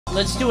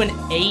let's do an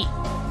 8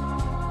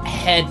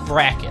 head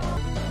bracket.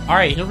 All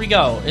right, here we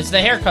go. It's the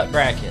haircut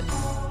bracket.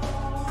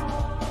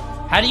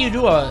 How do you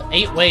do a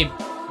 8-way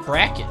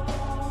bracket?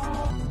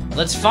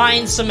 Let's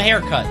find some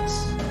haircuts.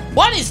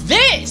 What is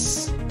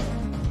this?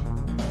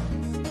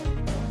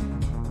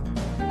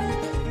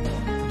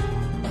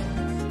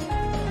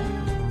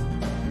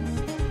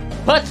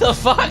 What the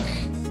fuck?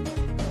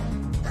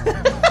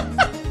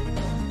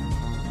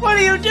 What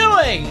are you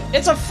doing?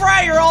 It's a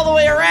fryer all the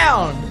way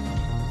around.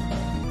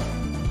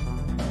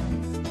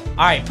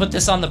 Alright, put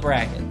this on the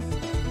bracket.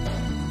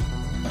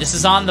 This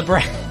is on the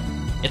bracket.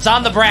 It's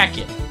on the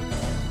bracket.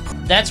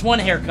 That's one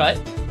haircut.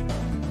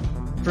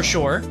 For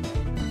sure.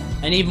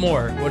 I need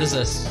more. What is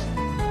this?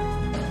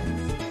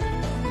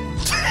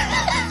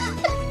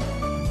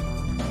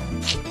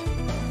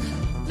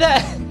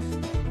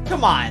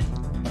 Come on.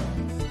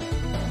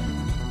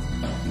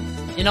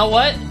 You know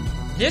what?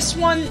 This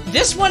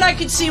one I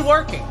could see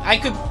working. I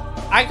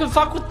could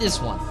fuck with this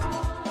one.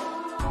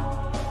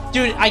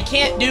 Dude, I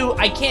can't do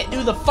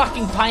the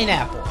fucking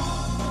pineapple.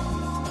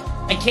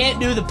 I can't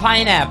do the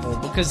pineapple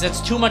because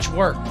that's too much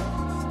work.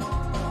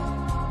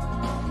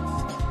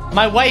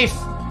 My wife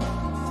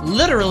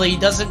literally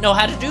doesn't know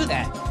how to do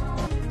that.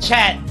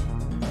 Chat,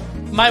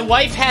 my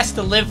wife has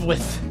to live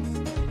with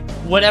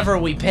whatever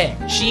we pick.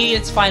 She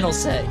gets final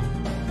say.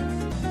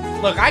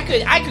 Look, I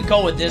could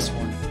go with this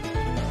one.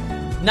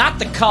 Not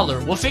the color.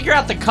 We'll figure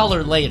out the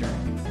color later.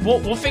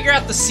 We'll figure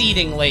out the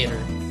seating later.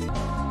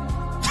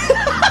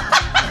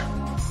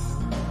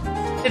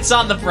 It's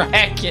on the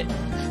bracket.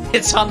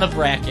 It's on the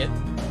bracket.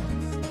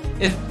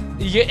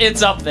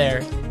 It's up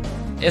there.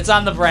 It's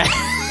on the bracket.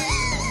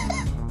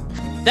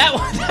 That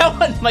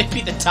one might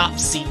be the top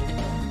seed.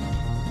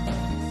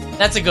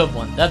 That's a good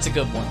one. That's a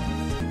good one.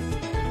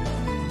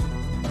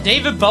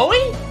 David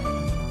Bowie?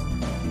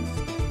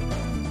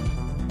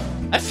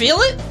 I feel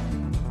it.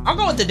 I'll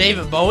go with the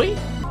David Bowie.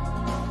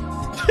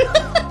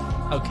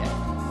 Okay.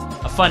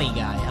 A funny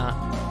guy, huh?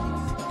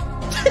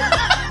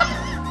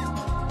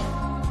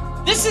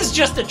 This is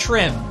just a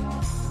trim.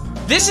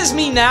 This is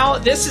me now.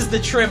 This is the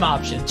trim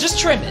option. Just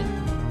trim it.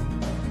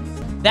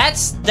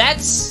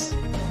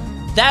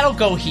 That'll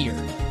go here.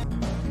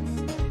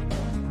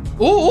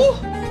 Ooh.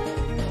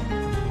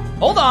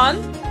 Hold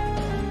on.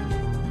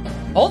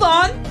 Hold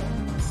on.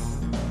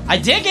 I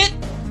dig it.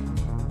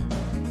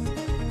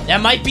 That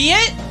might be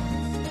it.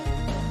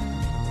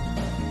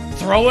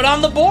 Throw it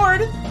on the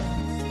board.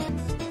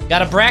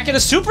 Got a bracket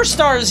of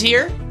superstars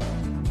here.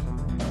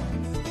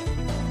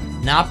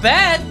 Not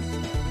bad.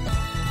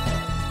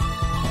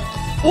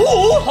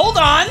 Ooh, hold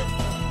on.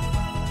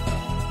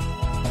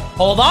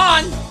 Hold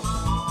on.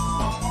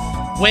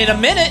 Wait a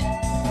minute.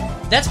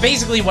 That's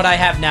basically what I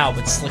have now,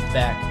 but slicked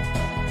back.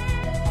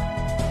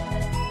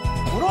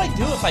 What do I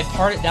do if I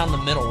part it down the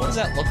middle? What does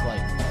that look like?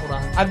 Hold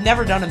on. I've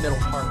never done a middle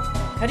part.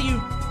 How do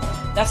you...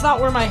 That's not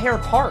where my hair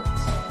parts.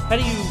 How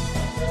do you...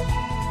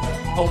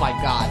 Oh my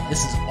god,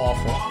 this is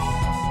awful.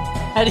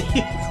 How do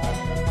you...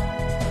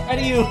 How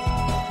do you...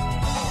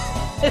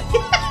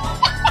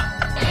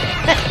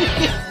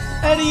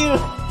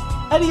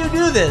 How do you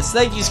do this?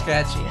 Thank you,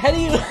 Scratchy. How do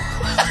you...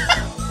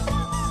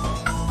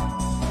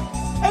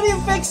 How do you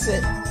fix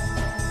it?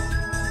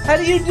 How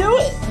do you do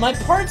it? My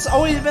part's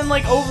always been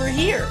like over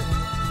here.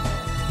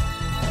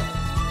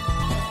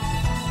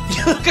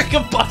 You look like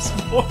a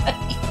busboy.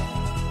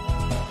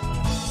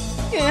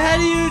 Yeah, how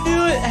do you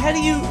do it? How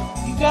do you...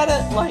 You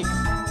gotta, like...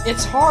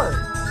 It's hard.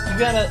 You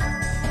gotta...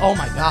 Oh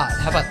my god,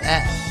 how about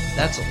that?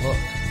 That's a look.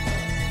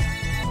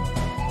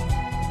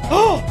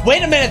 Oh,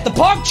 wait a minute, the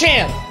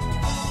PogChamp!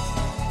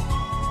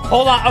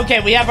 Hold on,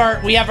 okay, we have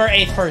our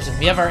 8th person.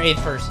 We have our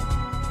 8th person.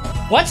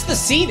 What's the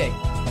seating?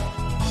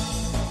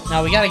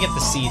 Now we gotta get the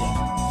seating.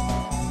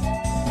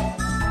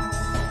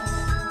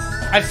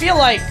 I feel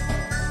like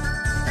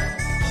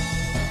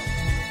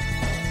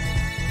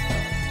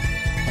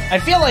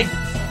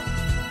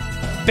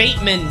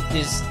Bateman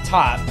is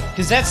top,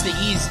 because that's the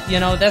easy, you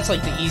know, that's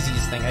like the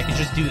easiest thing. I could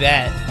just do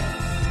that.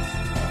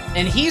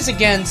 And he's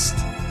against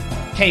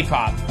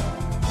K-pop.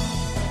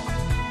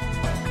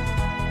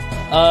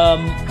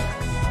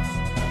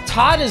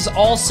 Todd is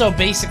also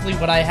basically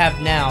what I have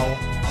now,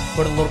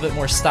 but a little bit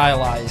more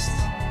stylized.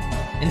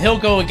 And he'll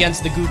go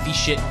against the goofy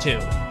shit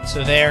too.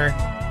 So there.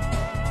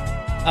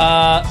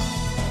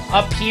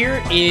 Up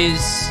here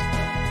is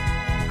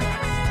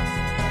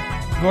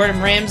Gordon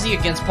Ramsay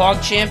against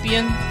PogChamp.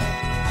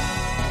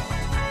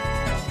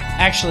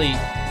 Actually,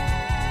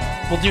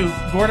 we'll do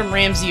Gordon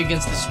Ramsay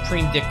against the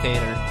Supreme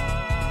Dictator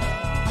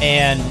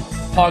and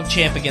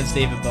PogChamp against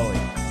David Bowie.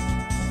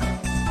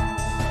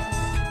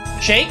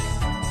 Shake?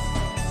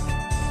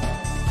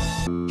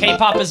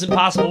 K-pop is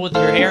impossible with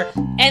your hair.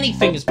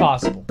 Anything is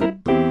possible.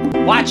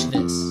 Watch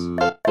this.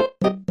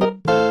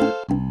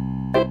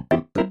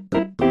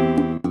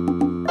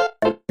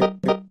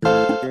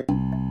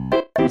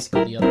 Let's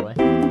go the other way.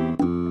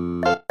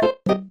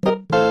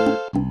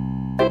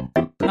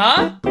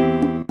 Huh?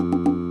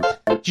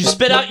 Did you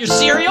spit out your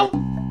cereal?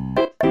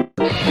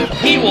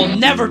 He will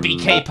never be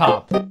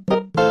K-pop.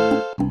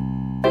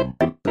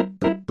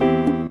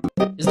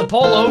 Is the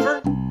poll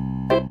over?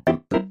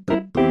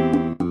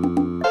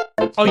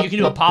 Oh, you can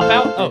do a pop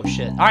out? Oh,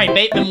 shit. Alright,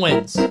 Bateman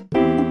wins.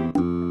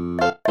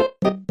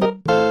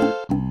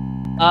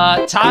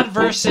 Todd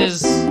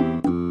versus...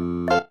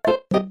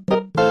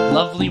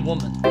 Lovely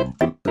woman.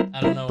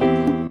 I don't know.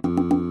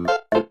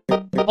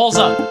 Poll's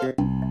up.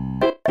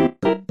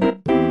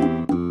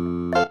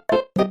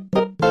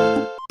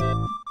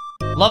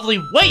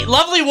 Wait,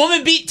 Lovely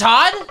woman beat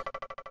Todd?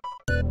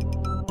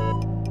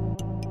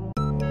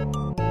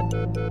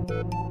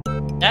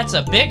 That's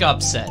a big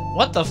upset.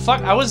 What the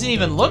fuck? I wasn't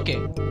even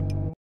looking.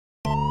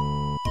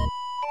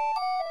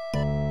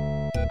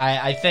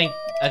 I think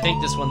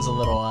this one's a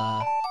little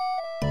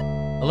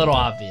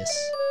obvious.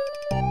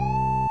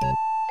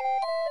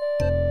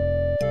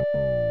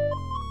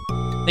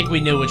 I think we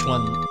knew which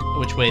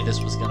way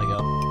this was gonna go.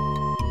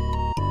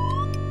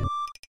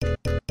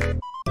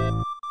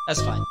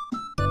 That's fine.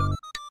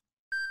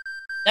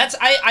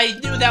 I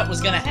knew that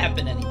was gonna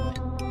happen anyway.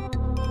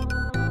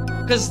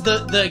 Because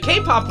the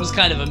K-pop was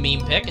kind of a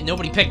meme pick, and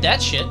nobody picked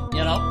that shit,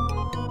 you know?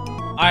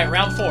 Alright,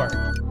 round 4.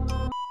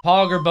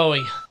 Pog or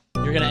Bowie?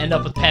 You're gonna end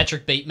up with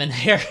Patrick Bateman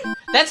here.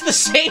 That's the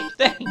same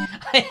thing!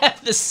 I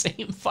have the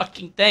same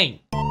fucking thing.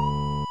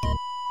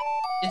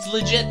 It's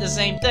legit the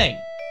same thing.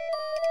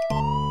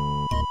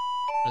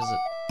 What is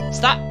it?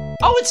 Stop!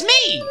 Oh, it's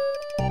me!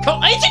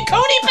 Agent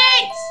Coney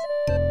Banks!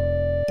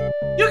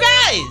 You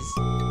guys!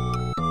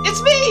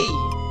 It's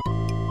me!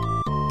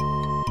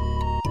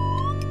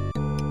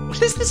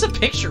 What is this a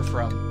picture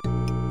from?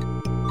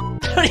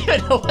 I don't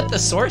even know what the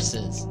source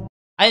is.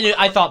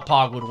 I thought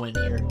Pog would win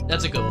here.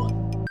 That's a good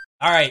one.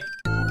 Alright.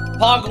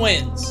 Pog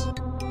wins.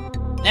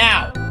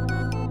 Now.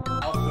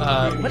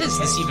 What is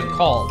this even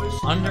called?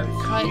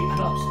 Undercut?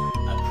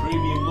 A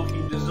premium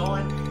looking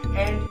design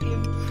and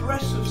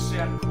impressive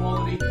sound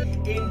quality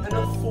in an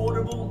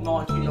affordable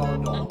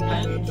 $99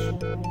 package.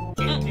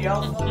 Get the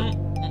alpha,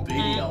 be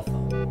the alpha.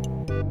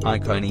 Hi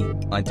Coney,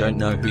 I don't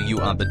know who you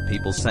are but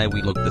people say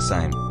we look the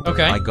same.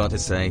 Okay. I gotta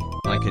say,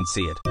 I can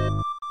see it.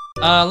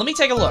 Let me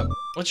take a look.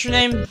 What's your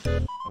name?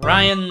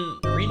 Ryan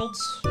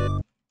Reynolds?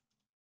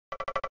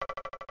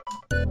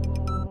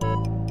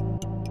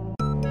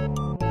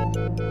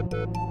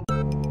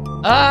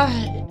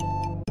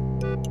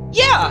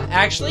 Yeah,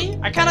 actually.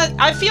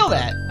 I feel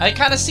that. I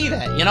kinda see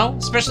that, you know?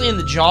 Especially in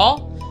the jaw,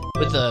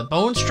 with the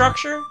bone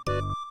structure,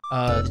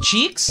 the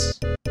cheeks.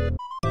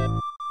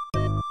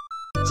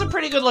 It's a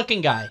pretty good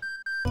looking guy.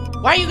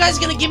 Why are you guys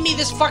gonna give me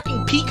this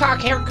fucking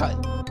peacock haircut?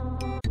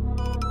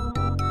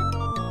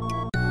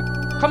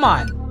 Come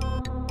on.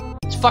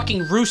 It's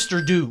fucking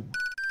Rooster Doo.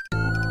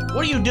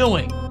 What are you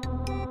doing?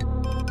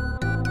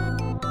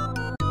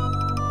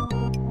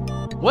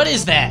 What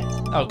is that?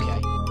 Okay.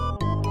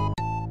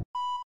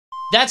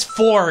 That's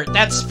 4.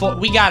 That's 4.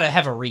 We gotta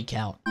have a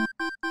recount.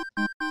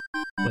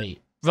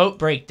 Wait. Vote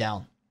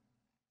breakdown.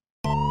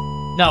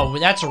 No,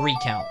 that's a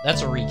recount.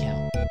 That's a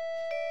recount.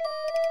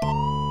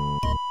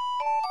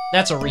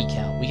 That's a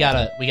recount. We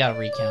gotta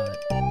recount it.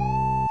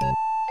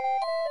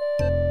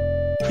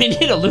 We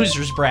need a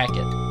loser's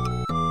bracket.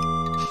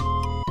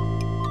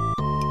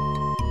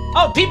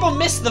 Oh, people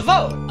missed the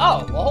vote.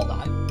 Oh, well, hold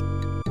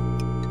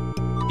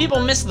on.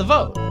 People missed the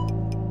vote.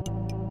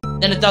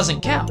 Then it doesn't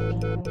count.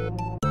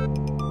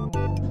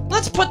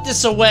 Let's put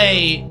this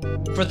away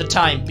for the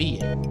time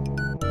being.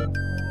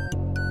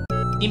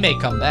 He may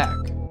come back.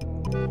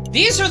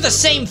 These are the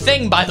same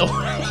thing, by the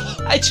way.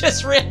 I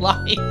just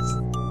realized.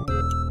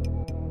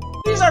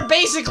 These are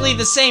basically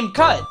the same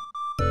cut.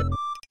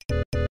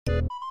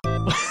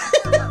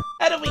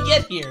 How did we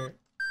get here?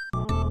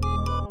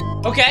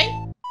 Okay.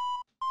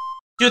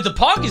 Dude, the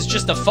Pog is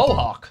just a faux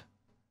hawk.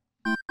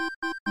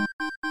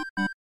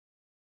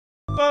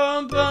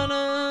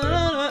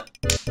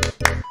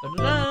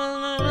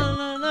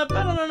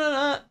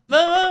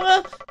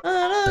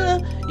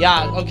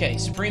 Yeah, okay,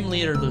 Supreme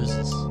Leader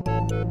loses.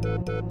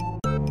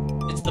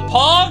 It's the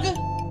Pog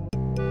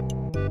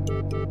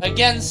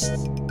against...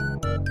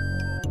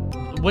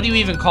 What do you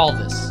even call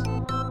this?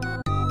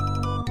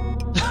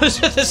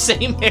 Those are the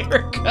same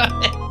haircut.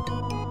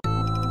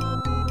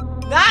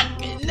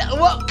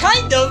 Well,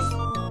 kind of.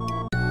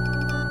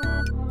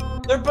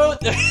 They're both...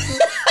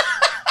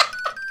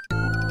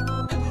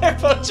 They're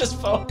both just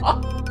faux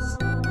hawks.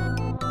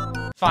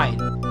 Fine.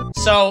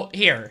 So,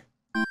 here.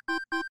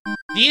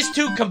 These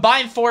two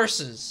combine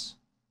forces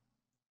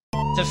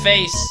to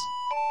face...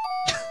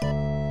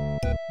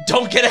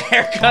 don't get a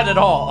haircut at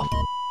all.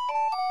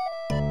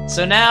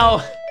 So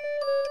now...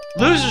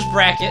 Loser's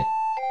bracket.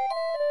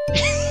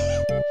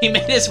 He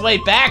made his way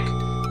back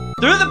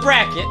through the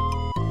bracket.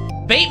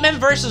 Bateman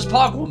versus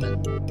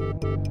Pogwoman.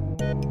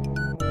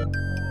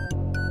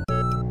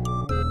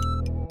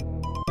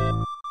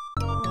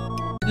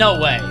 No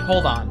way.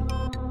 Hold on.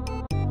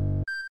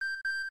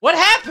 What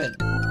happened?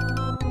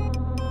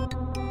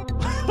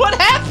 What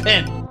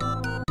happened?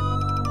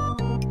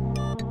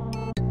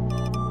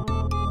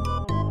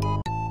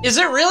 Is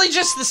it really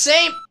just the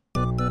same?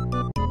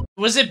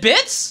 Was it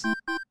bits?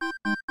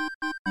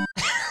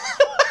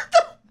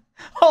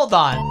 Hold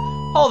on.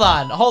 Hold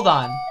on. Hold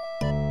on.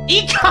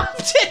 E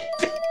Compton.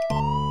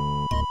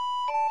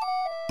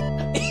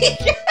 He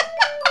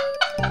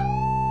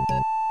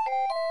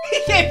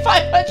gave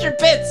 500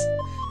 bits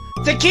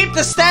to keep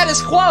the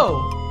status quo.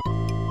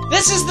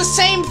 This is the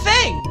same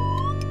thing.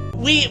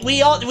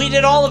 We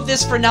did all of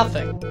this for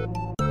nothing.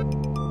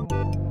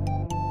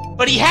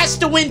 But he has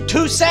to win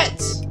 2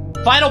 sets.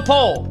 Final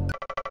poll.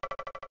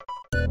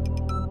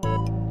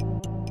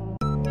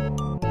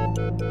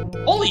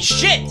 Holy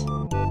shit!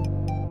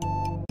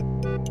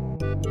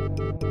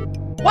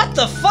 What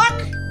the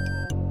fuck?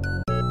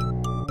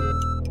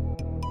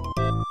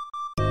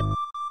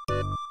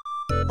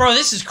 Bro,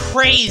 this is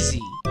crazy.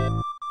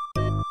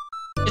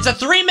 It's a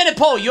 3-minute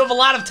poll. You have a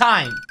lot of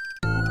time.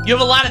 You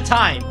have a lot of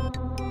time.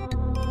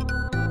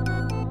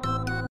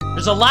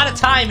 There's a lot of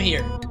time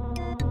here.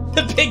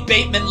 The big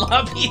Bateman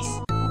lobbies.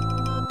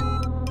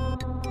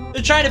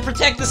 They're trying to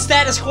protect the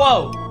status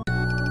quo.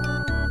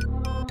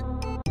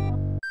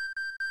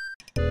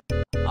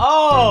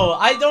 Oh,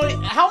 I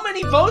don't... How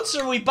many votes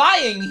are we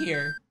buying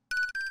here?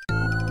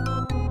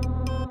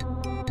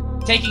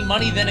 Taking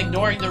money, then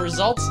ignoring the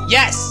results?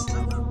 Yes!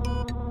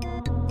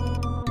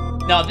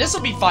 No, this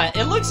will be fine.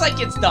 It looks like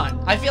it's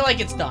done. I feel like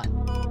it's done.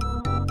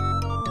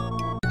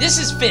 This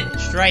is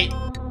finished, right?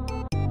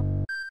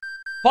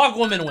 Pog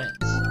Woman wins.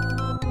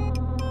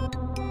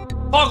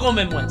 Pog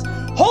Woman wins.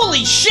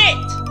 Holy shit!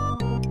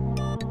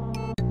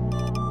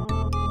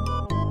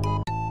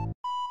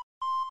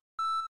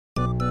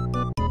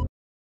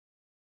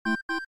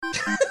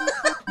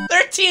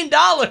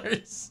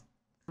 $13.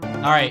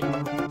 All right.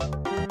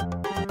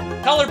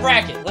 Color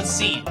bracket. Let's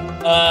see.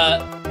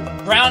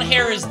 Brown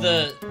hair is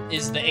the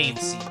 8th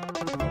seed,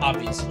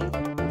 obviously.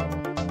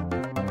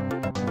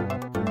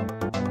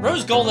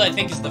 Rose gold, I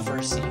think, is the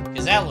 1st seed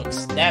because I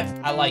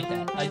like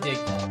that. I dig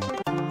that.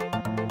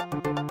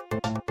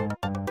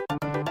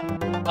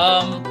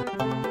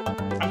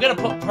 I'm gonna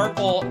put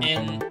purple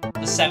in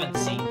the 7th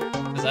seed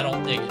because I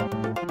don't dig it,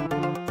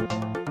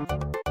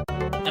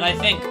 and I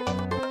think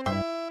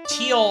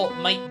teal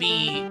might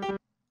be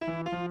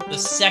the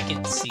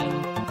 2nd seed.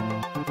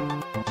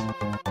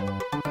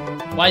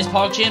 Why is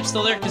PogChamp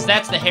still there? Because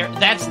that's the hair.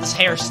 That's this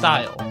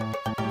hairstyle.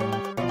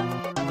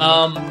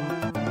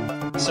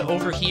 So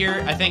over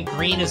here, I think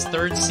green is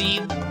 3rd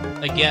seed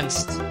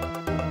against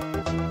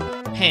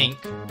pink,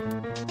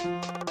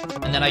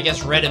 and then I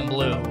guess red and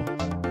blue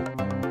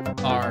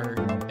are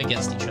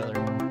against each other.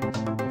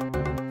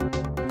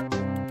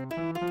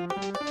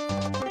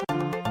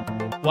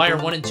 Why are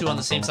 1 and 2 on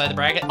the same side of the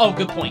bracket? Oh,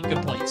 good point.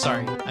 Good point.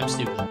 Sorry, I'm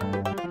stupid.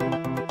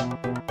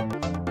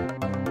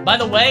 By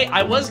the way,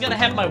 I was gonna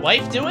have my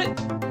wife do it,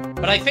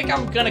 but I think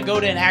I'm gonna go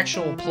to an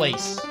actual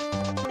place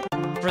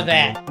for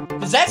that.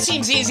 Because that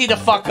seems easy to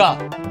fuck up.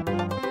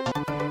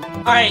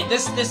 Alright,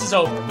 this is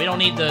over. We don't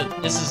need the...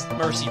 This is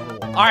mercy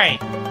rule.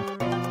 Alright.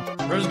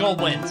 Rose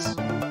gold wins.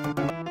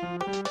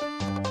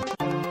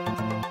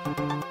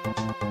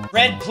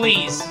 Red,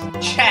 please.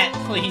 Chat,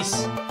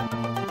 please.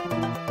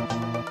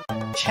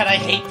 Chat, I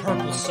hate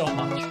purple so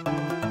much.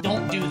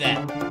 Don't do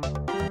that.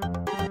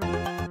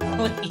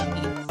 Please.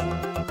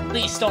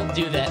 Please don't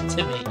do that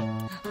to me.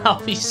 I'll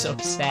be so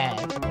sad.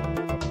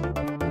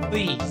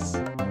 Please.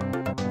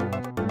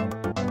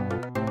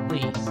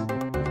 Please.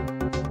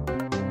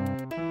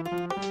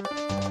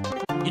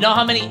 You know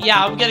how many...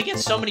 Yeah, I'm gonna get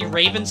so many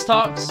Ravens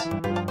talks.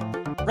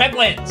 Red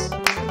wins.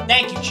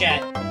 Thank you,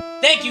 chat.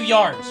 Thank you,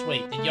 Yars.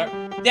 Wait, did Yars...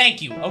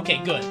 Thank you. Okay,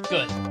 good,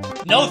 good.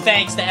 No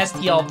thanks to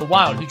STL of the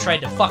Wild, who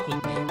tried to fuck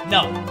with me.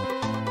 No.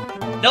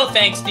 No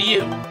thanks to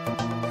you.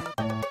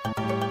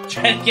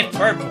 Trying to get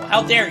purple.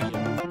 How dare you?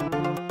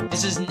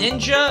 This is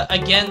Ninja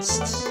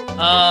against,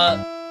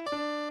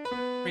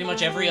 pretty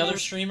much every other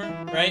streamer,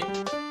 right?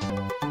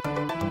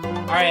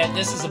 Alright,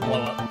 this is a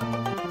blow-up.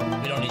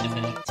 We don't need to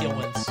finish it. Teal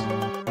wins.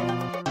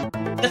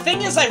 The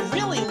thing is, I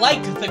really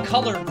like the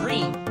color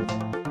green.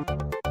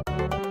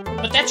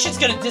 But that shit's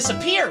gonna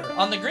disappear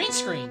on the green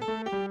screen.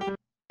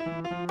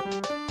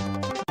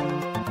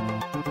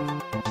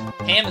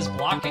 Cam is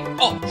blocking.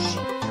 Oh,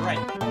 shit. You're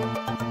right.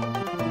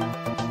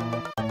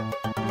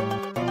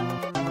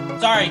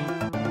 Sorry.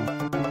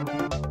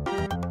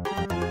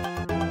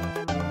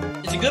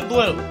 It's a good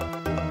blue.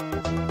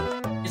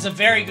 It's a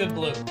very good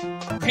blue.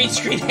 Green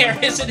screen hair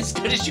isn't as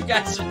good as you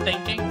guys are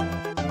thinking.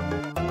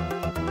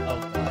 Oh,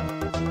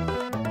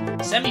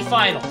 God.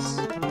 Semi-finals.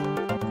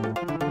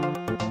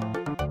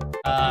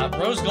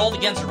 Rose gold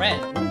against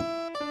red. Ooh.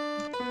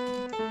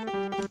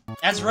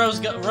 That's Rose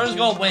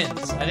gold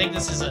wins. I think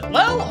this is a...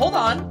 Well, hold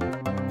on.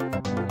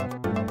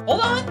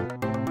 Hold on.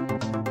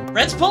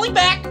 Red's pulling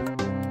back.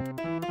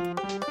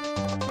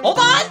 Hold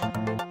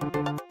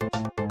on.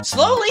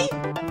 Slowly.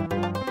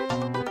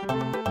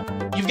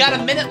 You've got a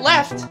minute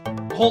left.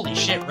 Holy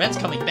shit, red's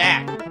coming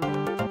back.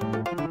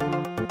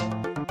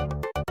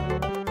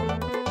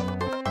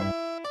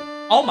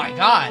 Oh my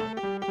god.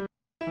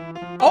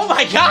 Oh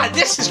my god,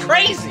 this is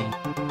crazy.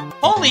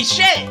 Holy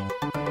shit.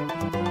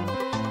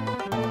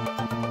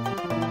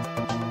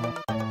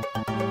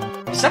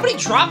 Is somebody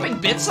dropping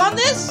bits on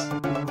this?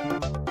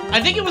 I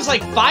think it was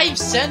like 5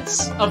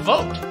 cents a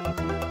vote.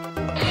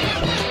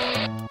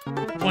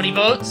 20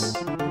 votes.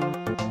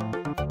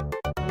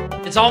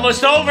 It's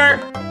almost over.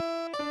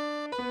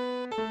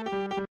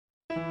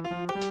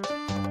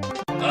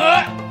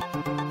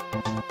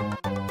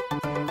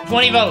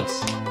 20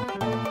 votes.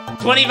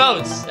 20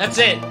 votes. That's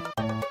it.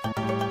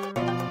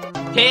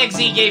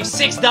 KXZ gave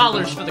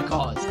 $6 for the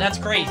cause. That's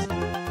crazy.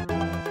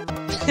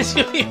 It's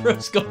gonna be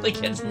Rose Gold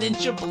against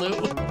Ninja Blue.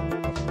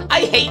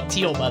 I hate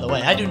teal, by the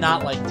way. I do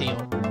not like teal.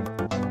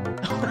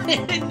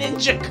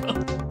 Ninja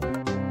Gold.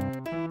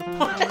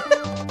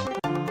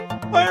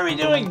 Why are we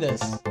doing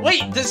this?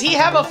 Wait, does he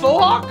have a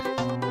faux hawk?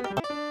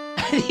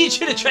 I need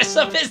you to dress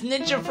up as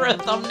Ninja for a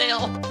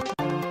thumbnail.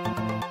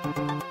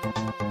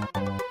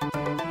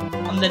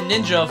 I'm the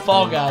Ninja of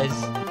Fall Guys.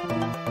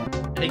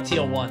 I think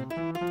teal won.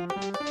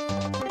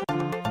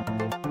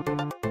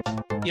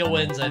 Teal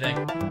wins, I think.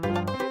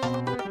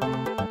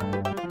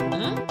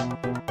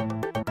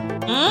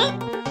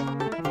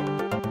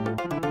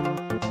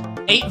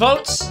 8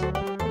 votes.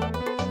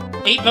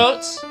 8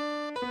 votes.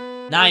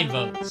 9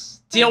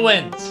 votes. Teal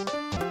wins.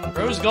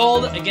 Rose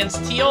Gold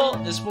against Teal.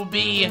 This will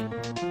be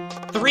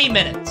 3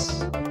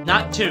 minutes,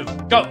 not 2.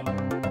 Go.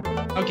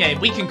 Okay,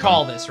 we can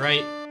call this,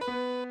 right?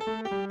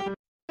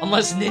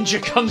 Unless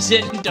Ninja comes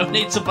in and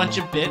donates a bunch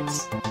of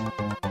bits.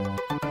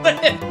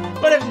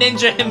 What if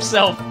Ninja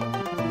himself?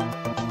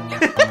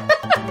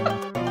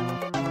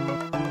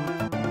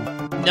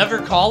 Never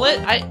call it?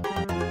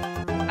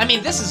 I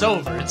mean, this is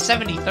over. It's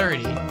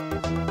 70-30.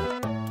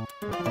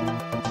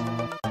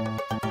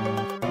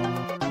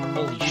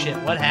 Holy shit,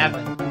 what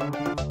happened?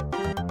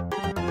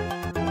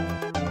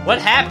 What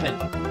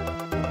happened?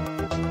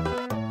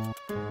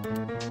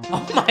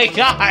 Oh my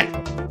god!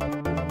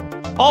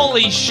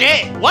 Holy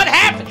shit! What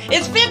happened?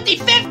 It's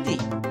 50-50!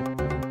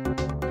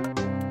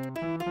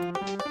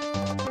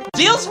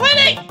 Teal's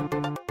winning!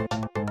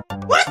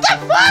 What the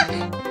fuck?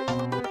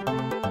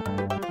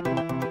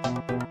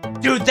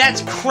 Dude,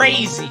 that's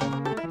crazy!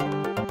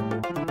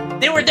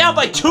 They were down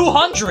by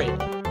 200!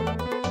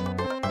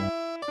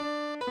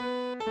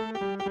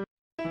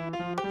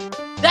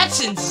 That's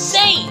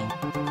insane!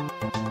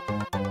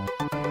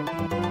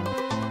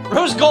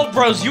 Rose Gold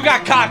Bros, you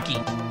got cocky.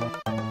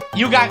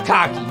 You got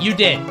cocky. You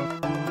did.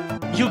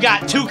 You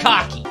got too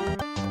cocky.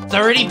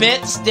 30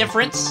 bits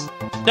difference.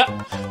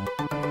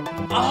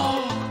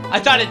 Oh, I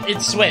thought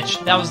it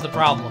switched. That was the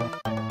problem.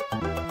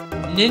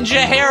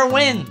 Ninja Hair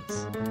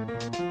wins.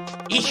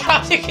 He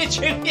got to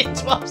contribute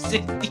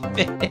 1260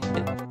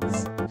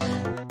 bits.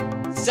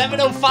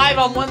 705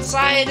 on one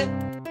side.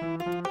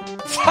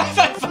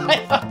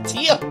 555 on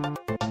Teal.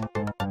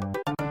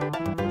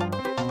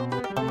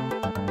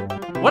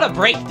 What a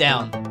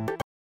breakdown.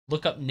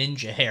 Look up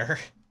Ninja Hair.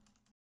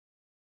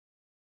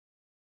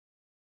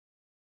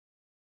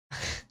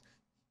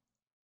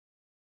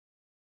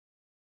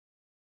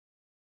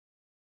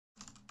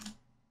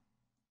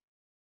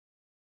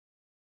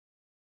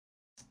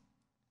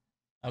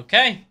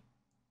 Okay.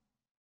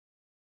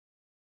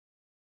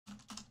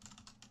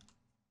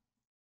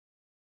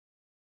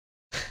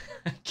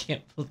 I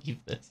can't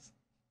believe this.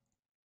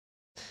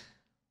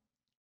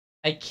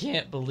 I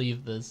can't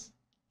believe this.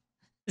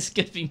 It's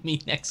gonna be me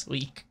next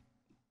week.